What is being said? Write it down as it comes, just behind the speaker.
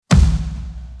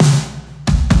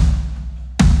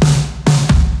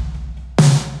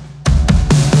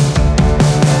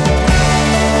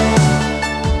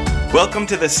Welcome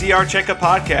to the CR Checkup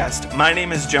Podcast. My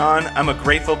name is John. I'm a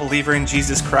grateful believer in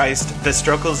Jesus Christ that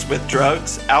struggles with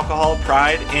drugs, alcohol,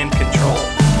 pride, and control.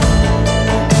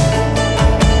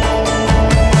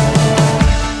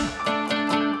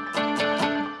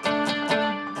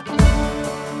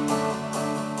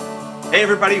 Hey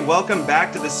everybody, welcome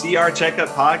back to the CR Checkup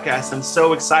Podcast. I'm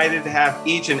so excited to have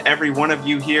each and every one of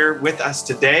you here with us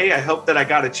today. I hope that I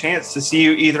got a chance to see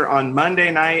you either on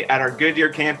Monday night at our Goodyear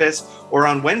campus or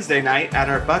on Wednesday night at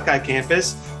our Buckeye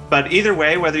campus. But either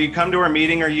way, whether you come to our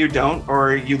meeting or you don't,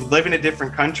 or you live in a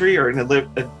different country or in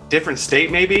a different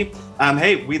state maybe,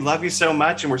 hey, we love you so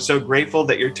much and we're so grateful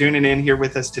that you're tuning in here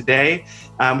with us today.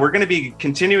 We're going to be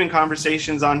continuing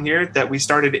conversations on here that we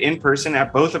started in person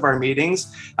at both of our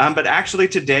meetings. But actually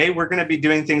today we're going to be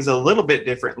doing things a little bit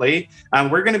differently.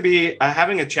 We're going to be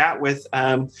having a chat with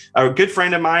a good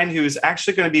friend of mine who's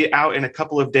actually going to be out in a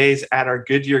couple of days at our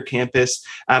Goodyear campus.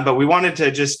 But we wanted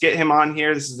to just get him on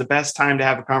here. This is the best time to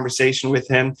have a conversation with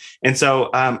him. And so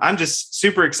I'm just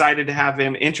super excited to have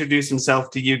him introduce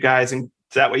himself to you guys, and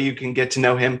that way you can get to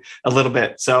know him a little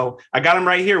bit. So I got him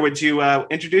right here. Would you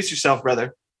introduce yourself,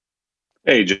 brother?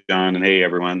 Hey, John, and hey,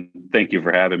 everyone. Thank you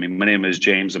for having me. My name is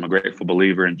James. I'm a grateful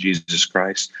believer in Jesus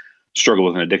Christ. Struggle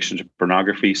with an addiction to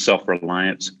pornography,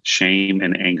 self-reliance, shame,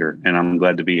 and anger. And I'm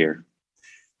glad to be here.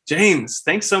 James,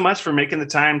 thanks so much for making the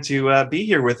time to be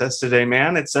here with us today,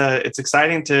 man. It's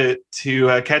exciting to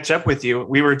catch up with you.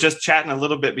 We were just chatting a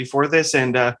little bit before this,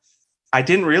 and I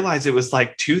didn't realize it was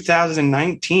like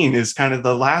 2019 is kind of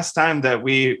the last time that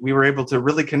we were able to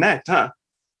really connect, huh?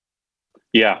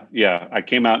 Yeah. I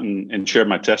came out and shared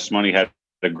my testimony, had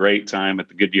a great time at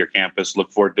the Goodyear campus.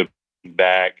 Look forward to being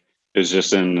back. It was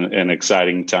just an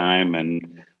exciting time,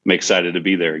 and I'm excited to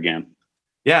be there again.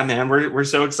 Yeah, man, we're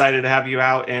so excited to have you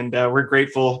out, and we're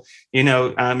grateful.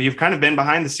 You've kind of been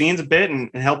behind the scenes a bit and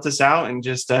helped us out and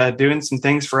just doing some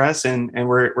things for us, and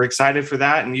we're excited for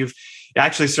that. And you've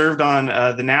actually served on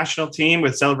the national team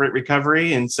with Celebrate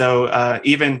Recovery, and so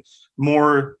even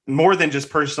more than just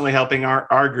personally helping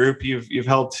our group, you've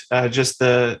helped just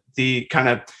the kind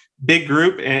of big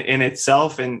group in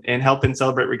itself and helping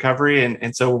Celebrate Recovery.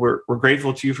 And so we're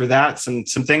grateful to you for that. Some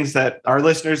things that our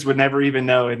listeners would never even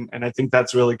know. And I think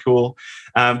that's really cool.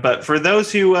 But for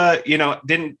those who,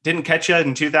 didn't catch you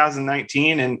in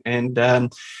 2019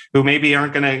 and who maybe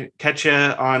aren't going to catch you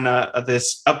on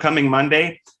this upcoming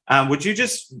Monday, would you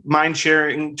just mind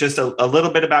sharing just a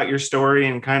little bit about your story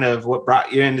and kind of what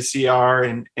brought you into CR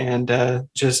and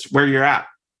just where you're at?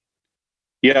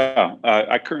 Yeah,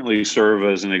 I currently serve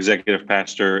as an executive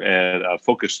pastor at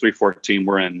Focus 314.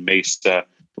 We're in Mesa.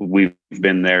 We've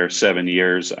been there 7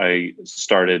 years. I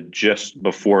started just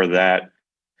before that.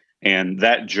 And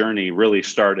that journey really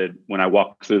started when I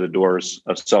walked through the doors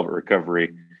of Celebrate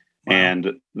Recovery. Wow.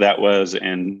 And that was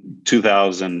in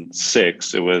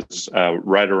 2006. It was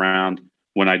right around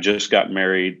when I just got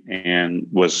married and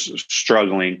was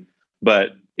struggling.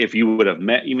 But if you would have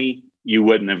met me, you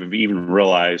wouldn't have even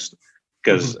realized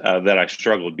that I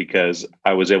struggled, because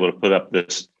I was able to put up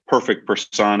this perfect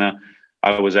persona.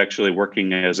 I was actually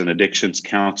working as an addictions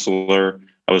counselor.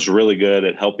 I was really good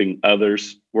at helping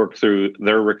others work through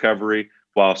their recovery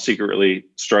while secretly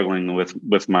struggling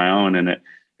with my own. And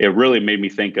it really made me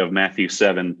think of Matthew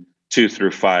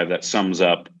 7:2-5. That sums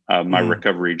up my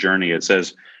recovery journey. It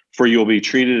says, "For you will be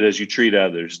treated as you treat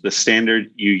others. The standard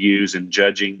you use in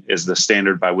judging is the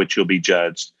standard by which you'll be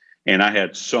judged." And I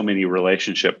had so many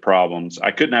relationship problems. I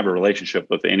couldn't have a relationship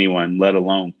with anyone, let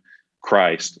alone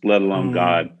Christ, let alone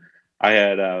God. I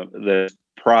had the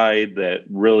pride that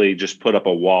really just put up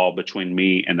a wall between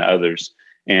me and others.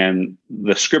 And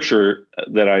the scripture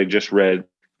that I just read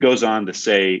goes on to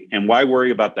say, "And why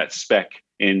worry about that speck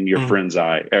in your friend's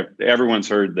eye?" Everyone's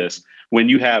heard this. When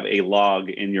you have a log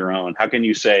in your own, how can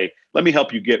you say, "Let me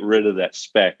help you get rid of that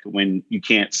speck," when you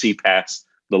can't see past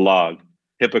the log?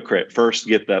 Hypocrite, first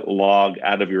get that log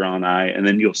out of your own eye, and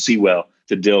then you'll see well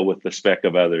to deal with the speck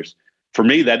of others. For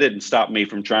me, that didn't stop me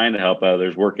from trying to help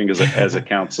others, working as a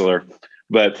counselor.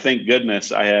 But thank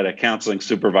goodness I had a counseling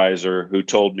supervisor who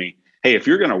told me, "Hey, if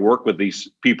you're going to work with these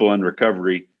people in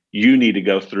recovery, you need to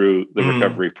go through the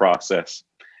recovery process."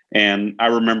 And I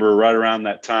remember right around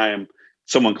that time,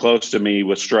 someone close to me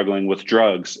was struggling with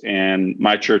drugs, and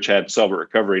my church had Celebrate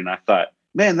Recovery. And I thought,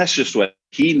 man, that's just what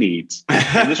he needs.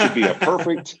 And this would be a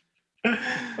perfect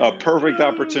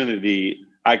opportunity.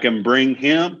 I can bring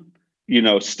him,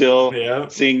 still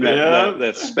seeing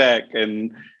that speck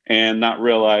and not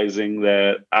realizing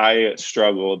that I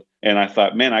struggled. And I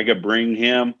thought, man, I could bring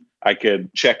him. I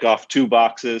could check off 2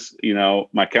 boxes.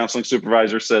 My counseling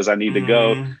supervisor says I need to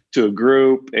go to a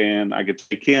group, and I could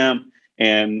take him.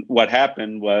 And what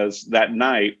happened was that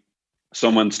night,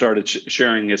 someone started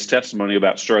sharing his testimony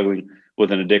about struggling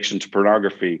with an addiction to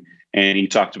pornography. And he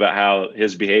talked about how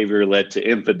his behavior led to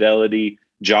infidelity,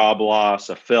 job loss,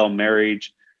 a failed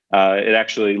marriage. It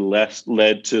actually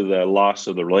led to the loss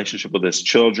of the relationship with his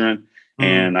children.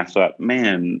 And I thought,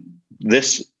 man,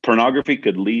 this pornography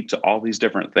could lead to all these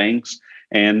different things.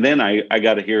 And then I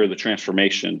got to hear the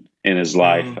transformation in his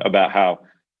life about how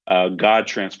God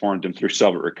transformed him through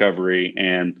Celebrate Recovery.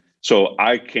 And so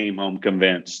I came home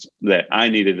convinced that I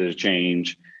needed a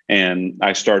change. And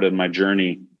I started my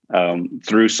journey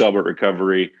through Celebrate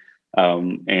Recovery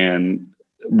and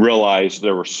realized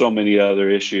there were so many other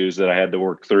issues that I had to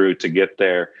work through to get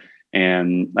there,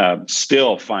 and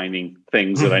still finding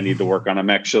things that I need to work on. I'm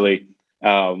actually,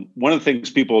 one of the things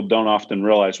people don't often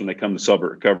realize when they come to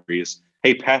Celebrate Recovery is,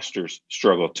 hey, pastors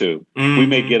struggle too. We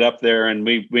may get up there and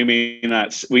we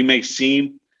may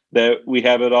seem that we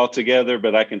have it all together,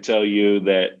 but I can tell you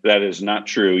that that is not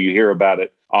true. You hear about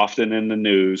it often in the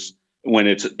news when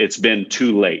it's been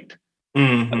too late,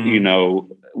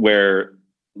 where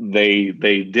they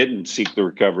didn't seek the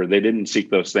recovery. They didn't seek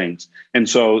those things. And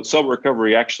so Celebrate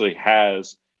Recovery actually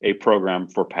has a program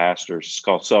for pastors. It's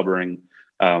called Celebrating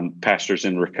Pastors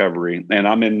in Recovery. And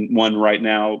I'm in one right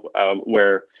now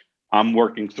where I'm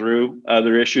working through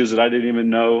other issues that I didn't even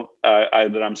know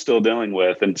that I'm still dealing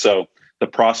with. And so the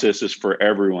process is for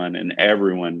everyone, and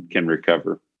everyone can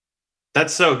recover.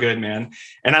 That's so good, man.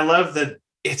 And I love that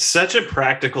it's such a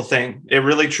practical thing. It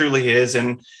really, truly is.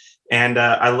 And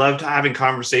I loved having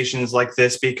conversations like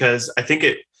this, because I think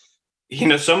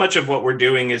so much of what we're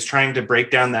doing is trying to break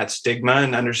down that stigma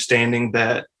and understanding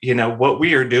that, what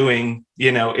we are doing,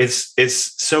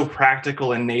 is so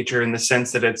practical in nature, in the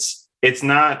sense that it's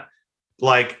not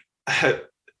like,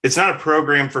 it's not a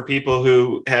program for people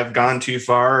who have gone too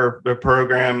far, or a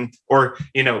program, or,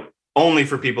 only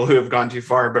for people who have gone too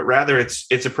far, but rather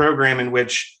it's a program in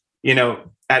which,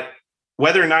 at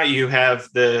whether or not you have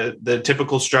the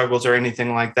typical struggles or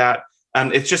anything like that,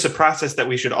 it's just a process that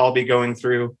we should all be going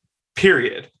through,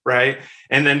 period. Right.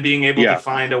 And then being able to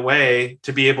find a way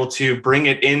to be able to bring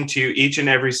it into each and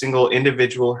every single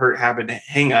individual hurt, habit,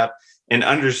 hang up, and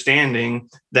understanding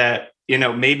that,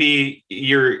 maybe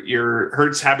your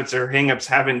hurts, habits, or hangups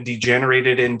haven't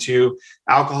degenerated into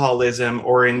alcoholism,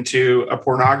 or into a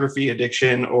pornography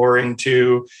addiction, or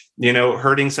into,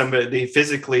 hurting somebody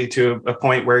physically to a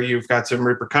point where you've got some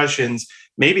repercussions.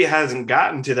 Maybe it hasn't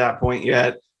gotten to that point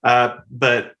yet,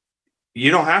 but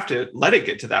you don't have to let it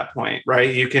get to that point,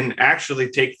 right? You can actually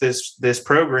take this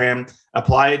program,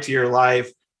 apply it to your life,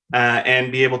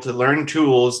 and be able to learn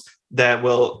tools that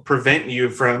will prevent you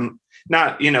from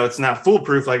not, it's not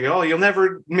foolproof, like, oh, you'll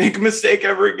never make a mistake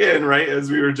ever again, right?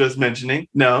 As we were just mentioning.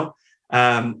 No.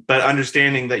 But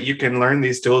understanding that you can learn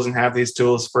these tools and have these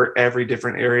tools for every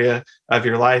different area of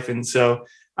your life. And so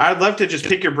I'd love to just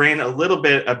pick your brain a little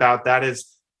bit about that.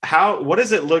 What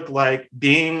does it look like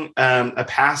being a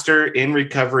pastor in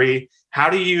recovery?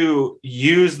 How do you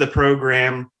use the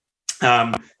program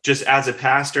just as a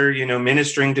pastor,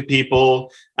 ministering to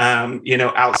people,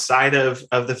 outside of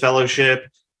the fellowship,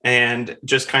 and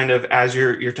just kind of as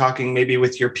you're talking maybe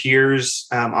with your peers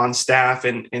on staff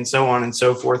and so on and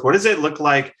so forth? What does it look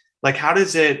like? Like, how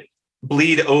does it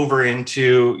bleed over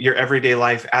into your everyday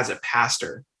life as a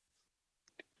pastor?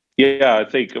 Yeah, I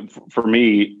think for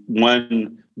me,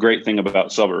 one great thing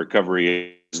about Celebrate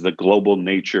Recovery is the global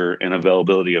nature and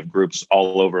availability of groups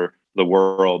all over the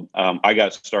world. I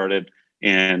got started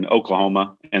in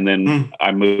Oklahoma, and then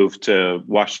I moved to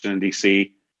Washington,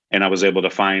 D.C., and I was able to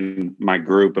find my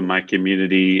group and my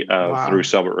community through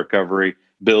Celebrate Recovery,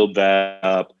 build that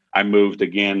up. I moved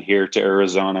again here to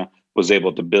Arizona, was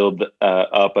able to build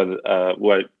up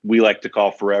what we like to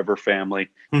call forever family,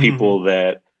 people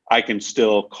that I can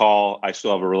still call, I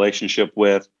still have a relationship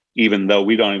with, even though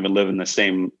we don't even live in the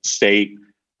same state.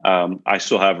 I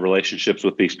still have relationships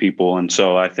with these people. And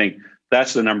so I think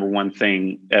that's the number one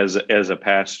thing as a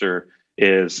pastor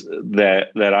is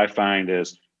that I find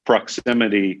is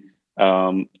proximity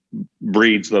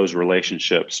breeds those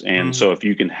relationships. And so if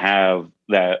you can have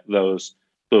those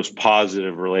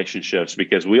positive relationships,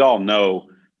 because we all know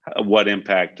what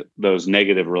impact those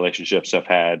negative relationships have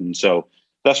had. And so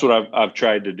that's what I've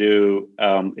tried to do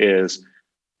is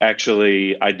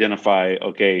actually identify,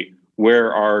 okay,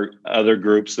 where are other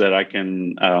groups that I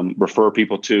can refer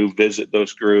people to, visit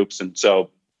those groups. And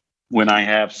so when I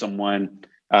have someone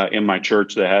in my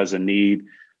church that has a need,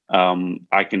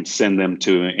 I can send them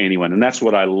to anyone. And that's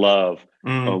what I love.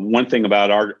 One thing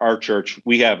about our church,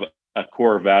 we have a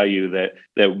core value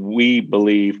that we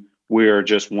believe we are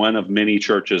just one of many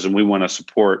churches, and we want to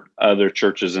support other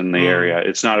churches in the area.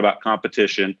 It's not about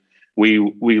competition. We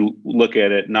look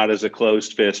at it not as a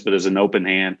closed fist, but as an open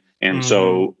hand. And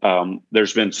so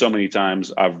there's been so many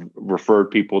times I've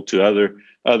referred people to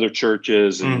other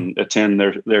churches and attend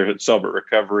their Celebrate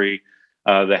Recovery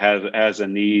that has a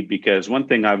need, because one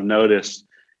thing I've noticed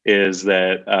is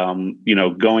that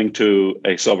going to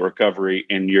a Celebrate Recovery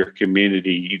in your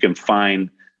community, you can find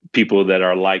people that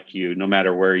are like you, no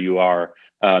matter where you are.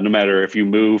 No matter if you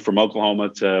move from Oklahoma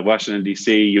to Washington,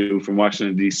 D.C., you move from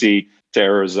Washington, D.C. to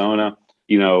Arizona,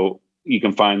 you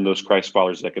can find those Christ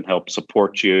followers that can help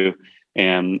support you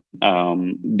and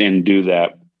do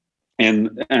that.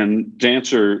 And to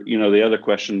answer, the other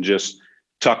question, just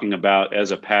talking about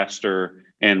as a pastor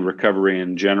and recovery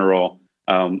in general,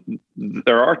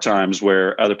 there are times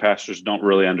where other pastors don't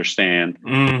really understand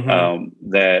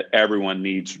that everyone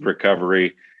needs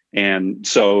recovery. And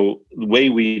so the way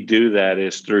we do that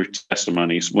is through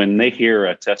testimonies. When they hear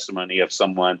a testimony of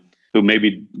someone who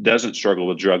maybe doesn't struggle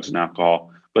with drugs and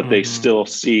alcohol, but they still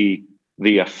see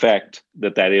the effect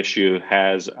that issue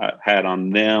has had on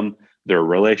them, their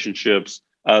relationships,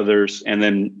 others, and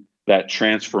then that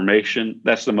transformation.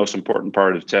 That's the most important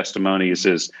part of testimonies,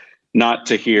 is not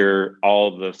to hear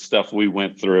all the stuff we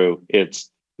went through. It's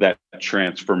that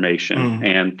transformation.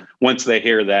 And once they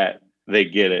hear that, they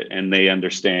get it and they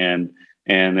understand,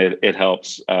 and it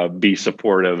helps be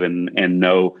supportive and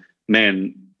know,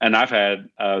 man. And I've had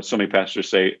so many pastors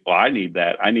say, well, I need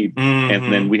that.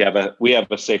 And then we have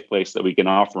a safe place that we can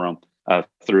offer them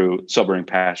through Celebrating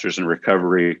Pastors in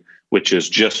Recovery, which is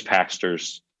just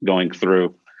pastors going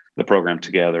through the program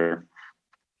together.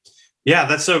 Yeah,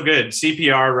 that's so good.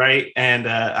 CPR, right? And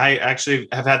I actually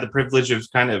have had the privilege of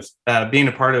kind of being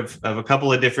a part of a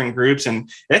couple of different groups, and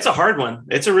it's a hard one.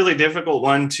 It's a really difficult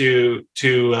one to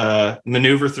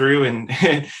maneuver through and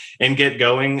and get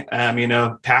going.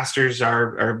 Pastors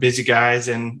are busy guys,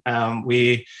 and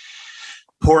we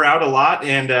pour out a lot,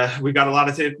 and we've got a lot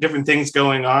of different things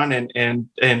going on,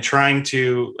 and trying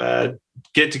to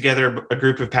get together a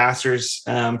group of pastors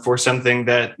for something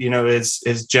that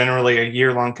is generally a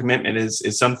year-long commitment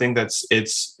is something that's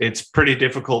it's pretty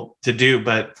difficult to do.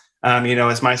 But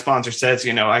as my sponsor says,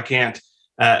 I can't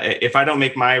if I don't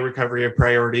make my recovery a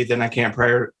priority, then I can't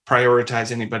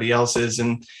prioritize anybody else's,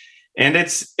 and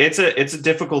it's a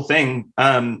difficult thing.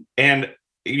 And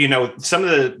some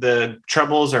of the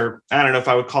troubles, or I don't know if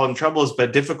I would call them troubles,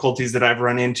 but difficulties that I've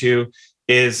run into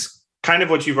is kind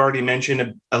of what you've already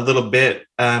mentioned a little bit,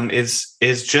 is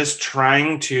just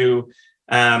trying to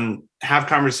have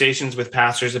conversations with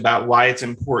pastors about why it's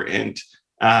important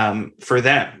for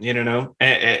them.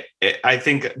 I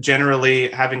think generally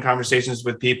having conversations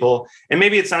with people, and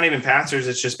maybe it's not even pastors,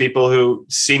 it's just people who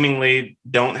seemingly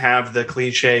don't have the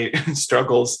cliche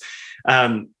struggles.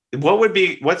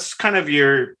 What's kind of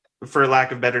your, for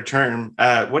lack of a better term,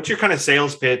 what's your kind of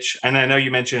sales pitch? And I know you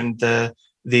mentioned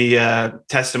the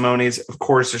testimonies, of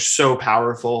course, are so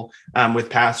powerful with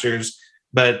pastors,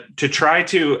 but to try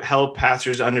to help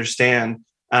pastors understand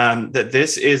that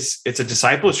it's a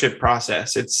discipleship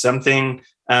process. It's something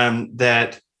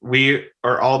that we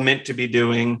are all meant to be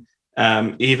doing,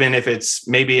 even if it's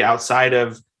maybe outside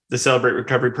of the Celebrate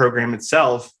Recovery program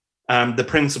itself. The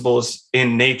principles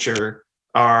in nature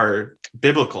are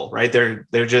biblical, right? They're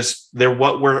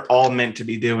what we're all meant to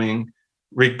be doing,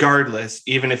 regardless,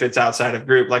 even if it's outside of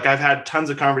group. Like, I've had tons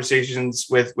of conversations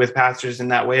with pastors in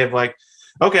that way of like,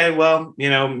 okay, well,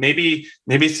 maybe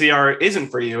CR isn't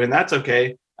for you, and that's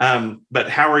okay. But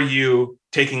how are you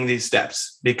taking these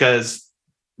steps? Because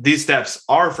these steps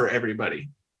are for everybody,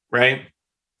 right?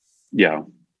 Yeah.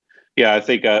 I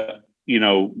think,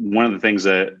 one of the things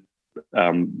that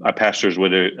our pastors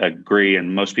would agree,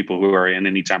 and most people who are in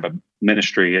any type of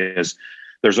ministry, is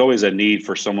there's always a need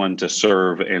for someone to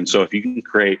serve. And so if you can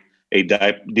create a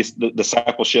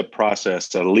discipleship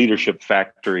process, a leadership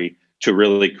factory to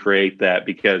really create that,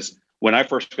 because when I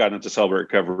first got into Celebrate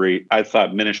Recovery, I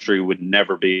thought ministry would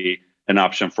never be an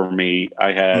option for me.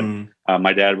 I had,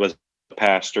 my dad was a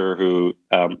pastor who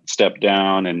stepped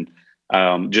down,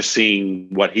 and just seeing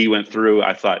what he went through,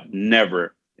 I thought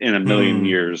never in a million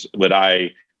years would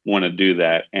I want to do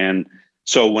that. And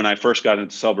so when I first got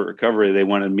into Celebrate Recovery, they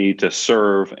wanted me to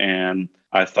serve. And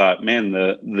I thought, man,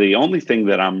 the only thing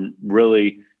that I'm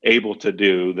really able to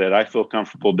do, that I feel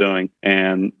comfortable doing,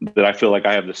 and that I feel like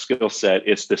I have the skill set,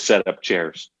 is to set up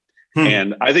chairs.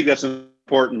 And I think that's an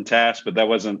important task, but that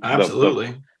wasn't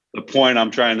absolutely the point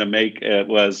I'm trying to make. It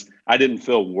was, I didn't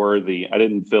feel worthy. I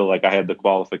didn't feel like I had the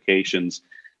qualifications.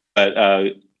 But,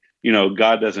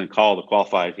 God doesn't call the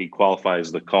qualified. He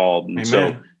qualifies the called. And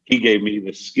so he gave me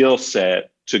the skill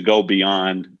set to go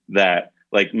beyond that.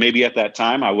 Like maybe at that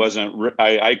time I wasn't,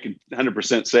 I could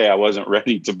 100% say I wasn't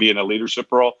ready to be in a leadership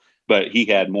role, but he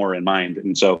had more in mind.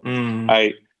 And so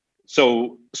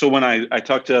so when I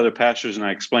talk to other pastors and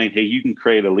I explain, hey, you can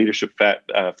create a leadership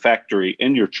factory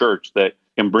in your church that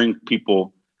can bring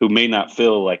people who may not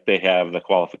feel like they have the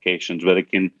qualifications, but it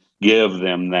can give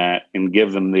them that and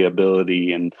give them the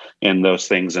ability and those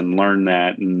things and learn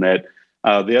that. And that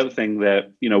the other thing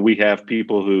that, we have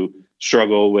people who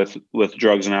struggle with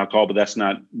drugs and alcohol, but that's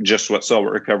not just what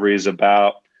Celebrate Recovery is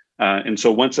about. And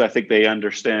so once I think they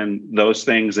understand those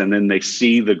things and then they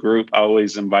see the group, I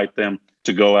always invite them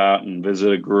to go out and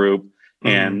visit a group.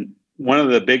 And one of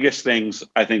the biggest things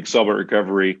I think Celebrate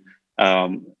Recovery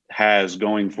has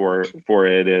going for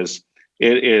it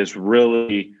is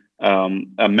really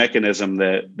a mechanism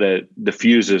that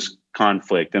diffuses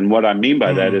conflict. And what I mean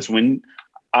by that is when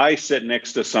I sit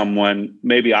next to someone,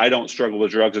 maybe I don't struggle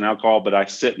with drugs and alcohol, but I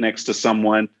sit next to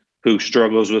someone who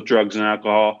struggles with drugs and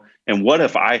alcohol. And what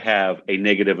if I have a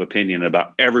negative opinion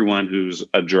about everyone who's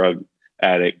a drug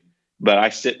addict, but I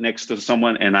sit next to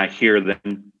someone and I hear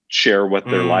them share what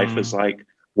their life is like,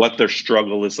 what their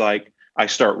struggle is like. I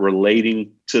start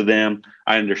relating to them.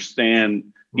 I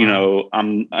understand,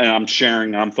 I'm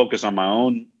sharing, I'm focused on my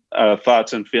own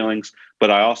thoughts and feelings,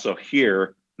 but I also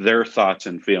hear their thoughts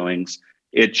and feelings.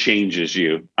 It changes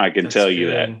you. I can tell you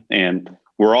that. And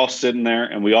we're all sitting there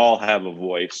and we all have a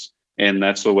voice. And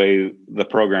that's the way the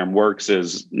program works,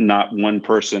 is not one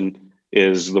person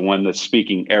is the one that's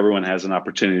speaking. Everyone has an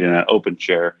opportunity in an open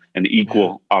chair, an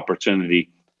equal opportunity.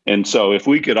 And so if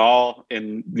we could all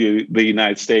in the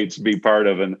United States be part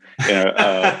of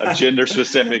a gender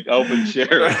specific open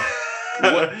chair,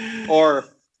 wow,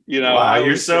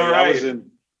 you're so right.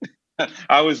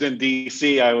 I was in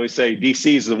DC. I always say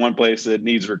DC is the one place that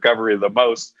needs recovery the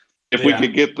most. If we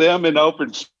could get them in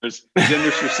open chairs,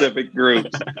 gender specific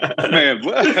groups, man.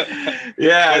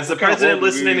 Yeah, as the president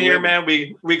listening here, man,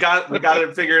 we got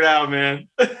it figured out, man.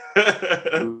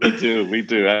 We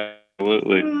do,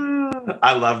 absolutely.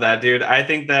 I love that, dude. I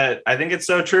think it's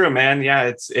so true, man.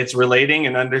 Yeah, it's relating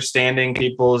and understanding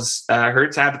people's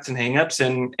hurts, habits, and hangups,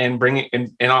 and bringing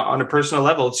and on a personal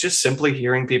level, it's just simply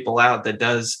hearing people out that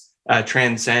does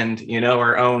transcend,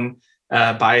 our own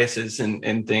biases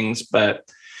and things. But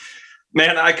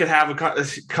man, I could have a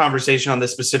conversation on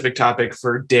this specific topic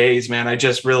for days, man. I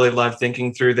just really love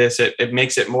thinking through this. It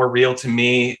makes it more real to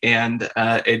me, and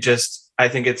I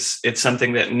think it's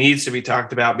something that needs to be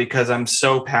talked about because I'm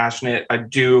so passionate. I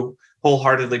do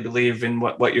wholeheartedly believe in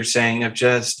what you're saying of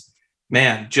just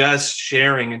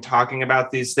sharing and talking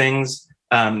about these things.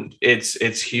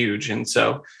 It's huge. And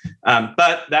so,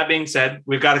 but that being said,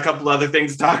 we've got a couple other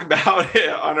things to talk about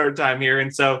on our time here.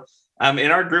 And so,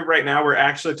 in our group right now, we're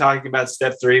actually talking about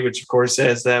step 3, which of course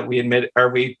says that we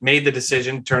made the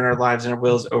decision to turn our lives and our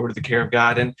wills over to the care of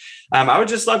God. And I would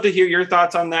just love to hear your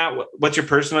thoughts on that. What's your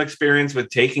personal experience with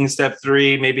taking step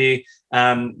 3? Maybe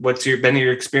what's been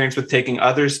your experience with taking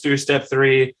others through step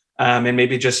 3? And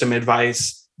maybe just some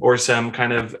advice or some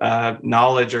kind of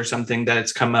knowledge or something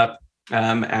that's come up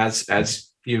as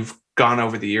you've gone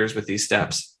over the years with these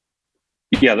steps.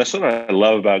 Yeah, that's what I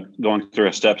love about going through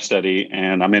a step study.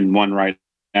 And I'm in one right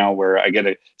now where I get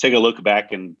to take a look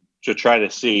back and to try to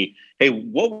see, hey,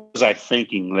 what was I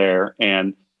thinking there?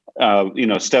 And,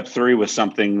 step 3 was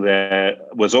something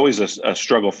that was always a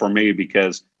struggle for me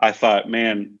because I thought,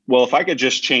 man, well, if I could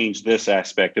just change this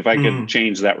aspect, if I could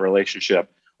change that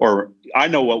relationship, or I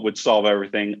know what would solve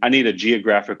everything. I need a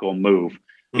geographical move.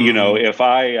 If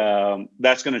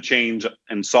that's going to change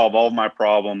and solve all of my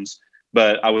problems.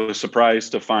 But I was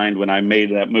surprised to find when I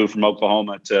made that move from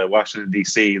Oklahoma to Washington,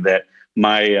 D.C., that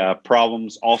my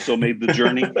problems also made the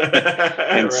journey.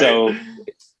 And so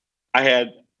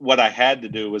what I had to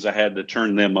do was I had to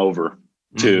turn them over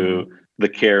to the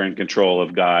care and control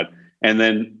of God. And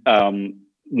then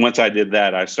once I did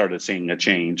that, I started seeing a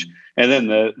change. And then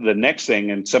the next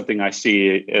thing, and something I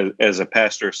see as a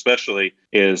pastor especially,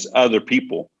 is other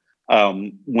people.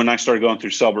 When I started going through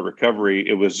Celebrate Recovery,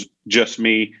 it was just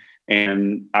me.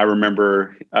 And I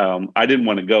remember I didn't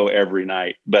want to go every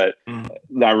night, but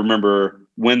I remember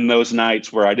when those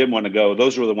nights where I didn't want to go,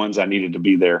 those were the ones I needed to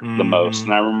be there the most.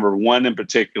 And I remember one in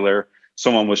particular,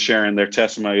 someone was sharing their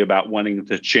testimony about wanting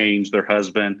to change their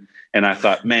husband. And I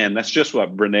thought, man, that's just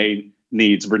what Brene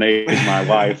needs. Brene is my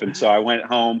wife. And so I went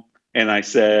home and I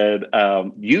said,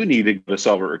 you need to go to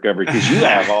Celebrate Recovery because you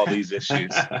have all these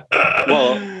issues.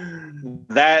 Well,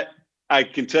 that I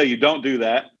can tell you, don't do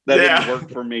that. That didn't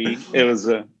work for me. It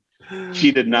was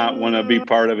she did not want to be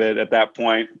part of it at that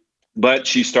point, but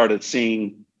she started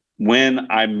seeing when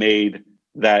I made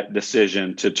that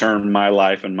decision to turn my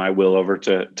life and my will over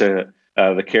to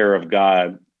the care of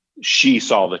God, she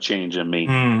saw the change in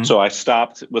me. So I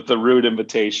stopped with the rude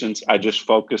invitations. I just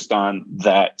focused on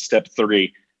that step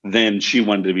 3. Then she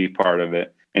wanted to be part of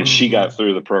it. And she got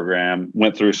through the program,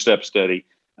 went through step study,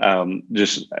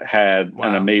 just had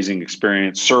an amazing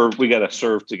experience. We got to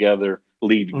serve together,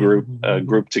 lead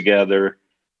group together,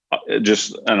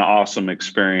 just an awesome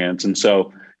experience. And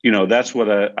so, that's what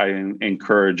I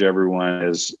encourage everyone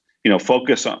is,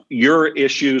 focus on your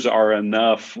issues are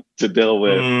enough to deal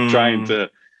with. Trying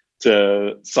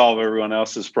to solve everyone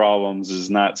else's problems is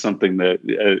not something that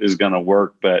is going to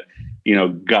work, but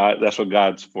God, that's what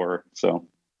God's for. So.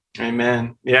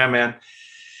 Amen. Yeah, man.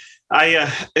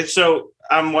 So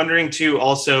I'm wondering too,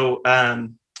 also,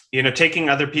 taking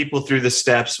other people through the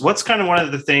steps, what's kind of one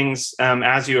of the things,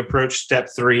 as you approach step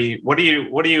 3, what are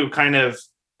you kind of,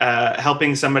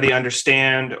 helping somebody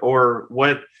understand, or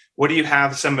what do you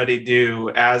have somebody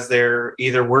do as they're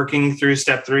either working through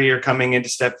step 3 or coming into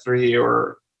step 3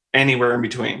 or anywhere in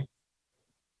between?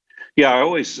 Yeah, I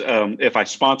always, if I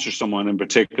sponsor someone in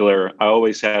particular, I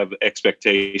always have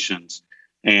expectations.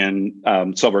 And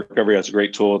Celebrate Recovery has a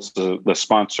great tool. It's the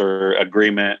sponsor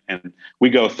agreement. And we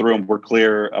go through and we're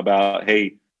clear about,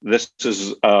 hey, this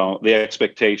is the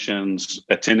expectations,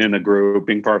 attending a group,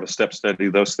 being part of a step study,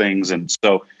 those things. And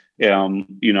so,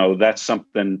 that's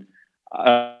something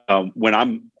when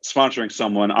I'm sponsoring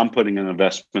someone, I'm putting an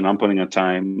investment, I'm putting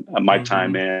my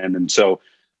time in. And so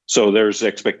there's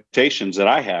expectations that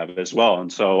I have as well.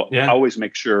 And so I always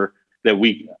make sure that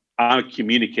I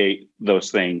communicate those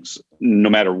things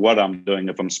no matter what I'm doing.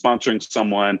 If I'm sponsoring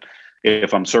someone,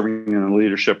 if I'm serving in a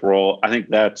leadership role, I think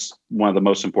that's one of the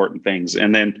most important things.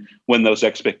 And then when those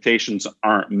expectations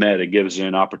aren't met, it gives you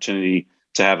an opportunity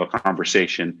to have a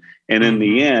conversation. And in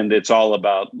the end, it's all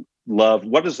about love.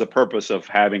 What is the purpose of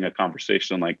having a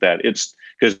conversation like that? It's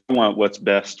because I want what's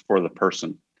best for the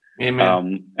person.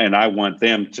 Amen. And I want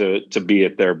them to be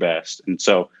at their best. And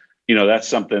so, that's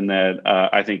something that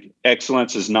I think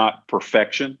excellence is not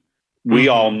perfection. We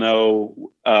all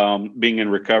know being in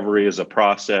recovery is a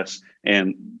process.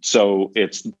 And so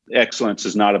excellence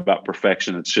is not about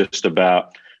perfection. It's just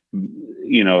about,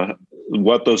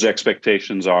 what those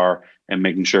expectations are and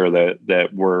making sure that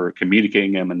we're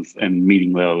communicating them and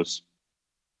meeting those.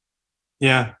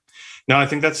 Yeah. No, I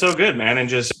think that's so good, man. And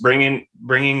just bringing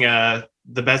the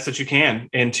best that you can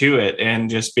into it and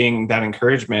just being that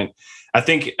encouragement. I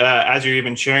think as you're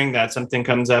even sharing that, something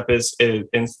comes up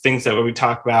in things that we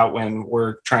talk about when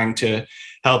we're trying to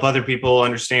help other people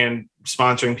understand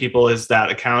sponsoring people is that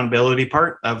accountability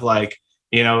part of like,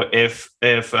 if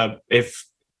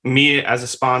me as a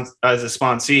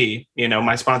sponsee,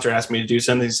 my sponsor asked me to do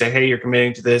something, to say, hey, you're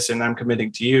committing to this and I'm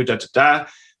committing to you,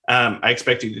 I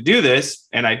expect you to do this,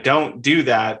 and I don't do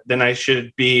that, then I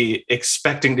should be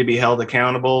expecting to be held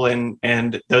accountable. And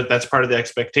that's part of the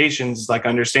expectations, like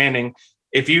understanding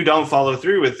if you don't follow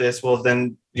through with this, well,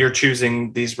 then you're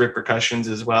choosing these repercussions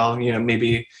as well.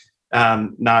 Maybe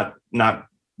not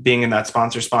being in that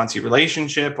sponsor-sponsee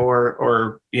relationship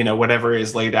or whatever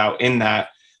is laid out in that.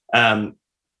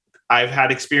 I've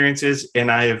had experiences, and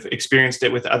I have experienced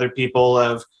it with other people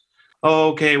of, oh,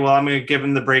 okay, well, I'm going to give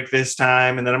him the break this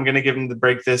time, and then I'm going to give him the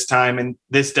break this time. And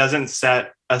this doesn't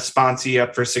set a sponsee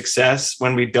up for success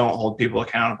when we don't hold people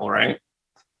accountable, right?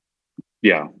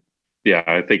 Yeah.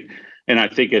 I think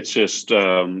it's just,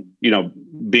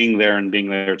 being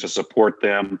there to support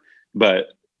them, but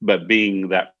being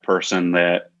that person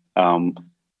that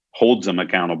holds them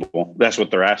accountable. That's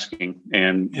what they're asking.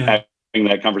 And having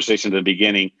that conversation at the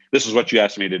beginning, this is what you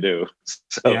asked me to do.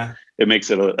 So it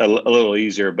makes it a little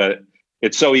easier, but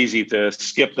it's so easy to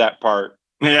skip that part.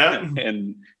 Yeah.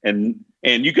 And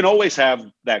you can always have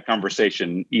that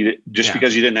conversation.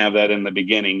 Because you didn't have that in the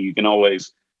beginning, you can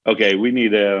always, okay, we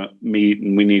need to meet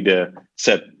and we need to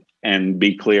set and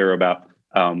be clear about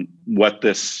what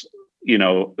this,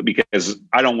 because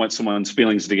I don't want someone's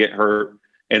feelings to get hurt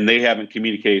and they haven't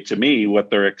communicated to me what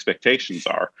their expectations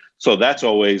are. So that's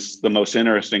always the most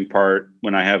interesting part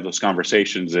when I have those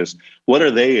conversations is, what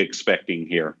are they expecting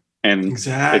here? And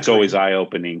It's always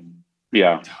eye-opening.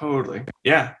 Yeah. Totally.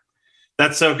 Yeah.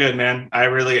 That's so good, man.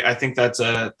 I think that's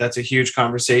a huge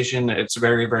conversation. It's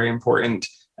very, very important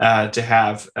to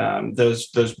have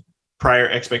those prior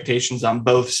expectations on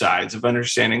both sides of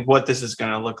understanding what this is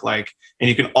going to look like. And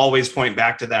you can always point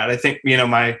back to that. I think,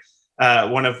 my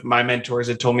one of my mentors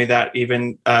had told me that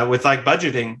even with like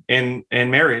budgeting in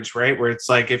marriage, right? Where it's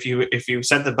like, if you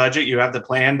set the budget, you have the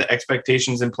plan, the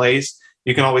expectations in place,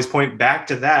 you can always point back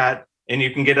to that, and you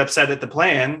can get upset at the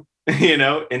plan,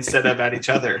 instead of at each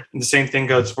other. And the same thing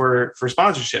goes for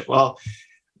sponsorship. Well,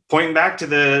 pointing back to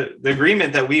the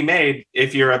agreement that we made,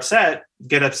 if you're upset,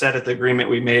 get upset at the agreement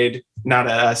we made, not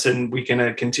at us, and we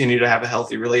can continue to have a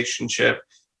healthy relationship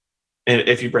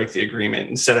if you break the agreement,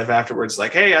 instead of afterwards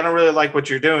like, hey, I don't really like what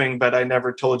you're doing, but I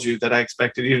never told you that I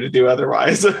expected you to do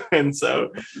otherwise. And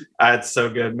so it's so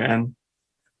good, man.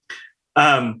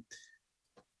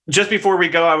 Just before we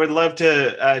go, I would love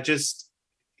to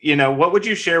what would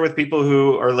you share with people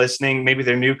who are listening? Maybe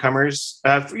they're newcomers.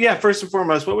 First and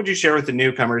foremost, what would you share with the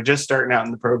newcomer just starting out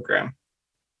in the program?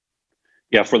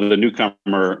 Yeah, for the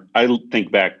newcomer, I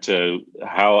think back to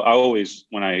how I always,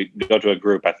 when I go to a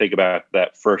group, I think about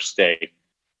that first day.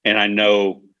 And I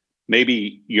know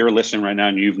maybe you're listening right now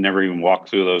and you've never even walked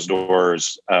through those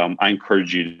doors. I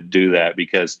encourage you to do that,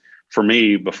 because for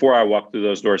me, before I walked through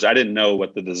those doors, I didn't know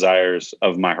what the desires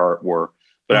of my heart were.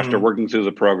 But after working through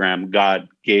the program, God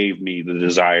gave me the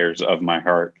desires of my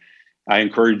heart. I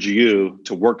encourage you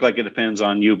to work like it depends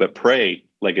on you, but pray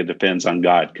like it depends on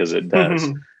God, because it does.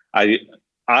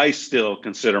 I still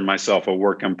consider myself a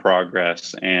work in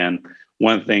progress. And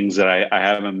one of the things that I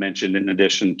haven't mentioned, in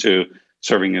addition to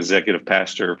serving as executive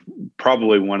pastor,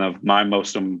 probably one of my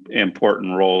most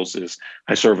important roles is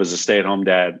I serve as a stay-at-home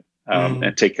dad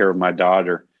and take care of my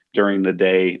daughter during the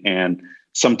day. And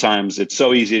sometimes it's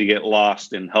so easy to get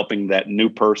lost in helping that new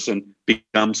person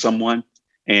become someone.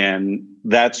 And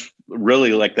that's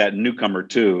really like that newcomer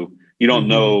too. You don't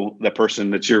know the person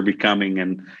that you're becoming,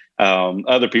 and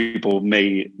other people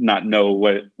may not know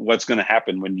what's going to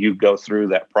happen when you go through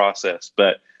that process.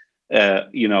 But,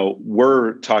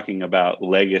 we're talking about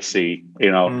legacy.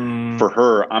 For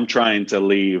her, I'm trying to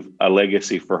leave a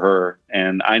legacy for her.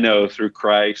 And I know through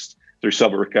Christ, through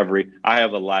sober recovery, I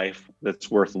have a life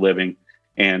that's worth living.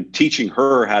 And teaching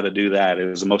her how to do that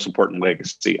is the most important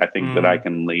legacy I think that I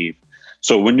can leave.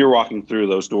 So when you're walking through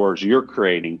those doors, you're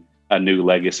creating a new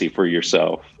legacy for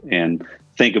yourself. And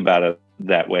think about it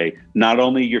that way. Not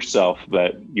only yourself,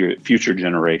 but your future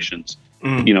generations.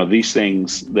 These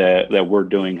things that we're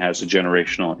doing has a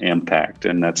generational impact.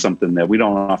 And that's something that we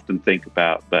don't often think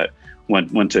about, but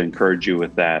want to encourage you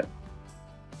with that.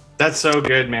 That's so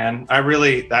good, man.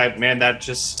 That's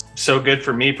just so good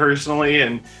for me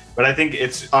personally. But I think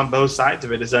it's on both sides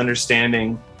of it, is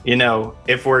understanding,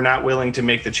 if we're not willing to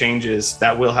make the changes,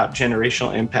 that will have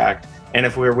generational impact. And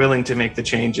if we're willing to make the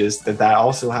changes, that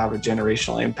also have a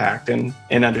generational impact, and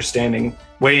understanding,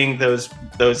 weighing those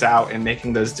out and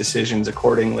making those decisions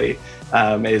accordingly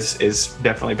is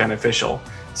definitely beneficial.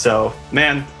 So,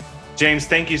 man, James,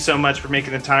 thank you so much for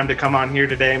making the time to come on here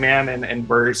today, man. And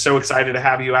we're so excited to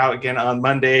have you out again on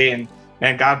Monday. And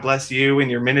man, God bless you and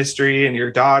your ministry and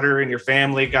your daughter and your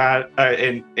family, God,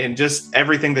 and just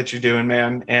everything that you're doing,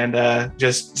 man. And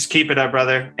just keep it up,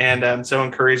 brother. And I'm so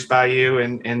encouraged by you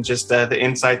and just the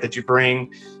insight that you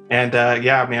bring. And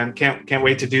man, can't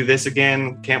wait to do this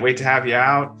again. Can't wait to have you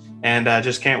out, and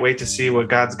just can't wait to see what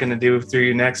God's going to do through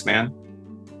you next, man.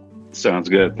 Sounds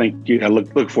good. Thank you. I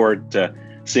look forward to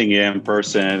seeing you in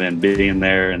person and being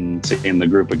there and seeing the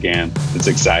group again. It's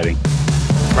exciting.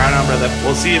 Right on, brother.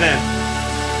 We'll see you then.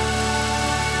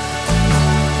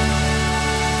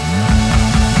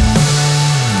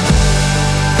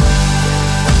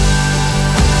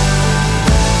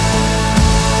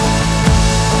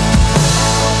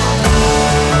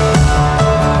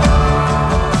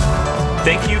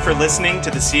 Thank you for listening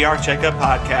to the CR Checkup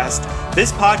Podcast.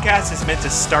 This podcast is meant to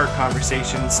start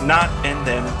conversations, not end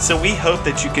them. So we hope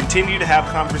that you continue to have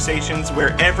conversations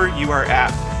wherever you are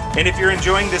at. And if you're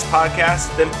enjoying this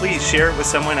podcast, then please share it with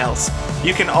someone else.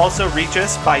 You can also reach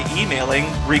us by emailing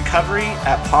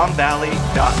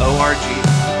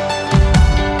recovery@palmvalley.org.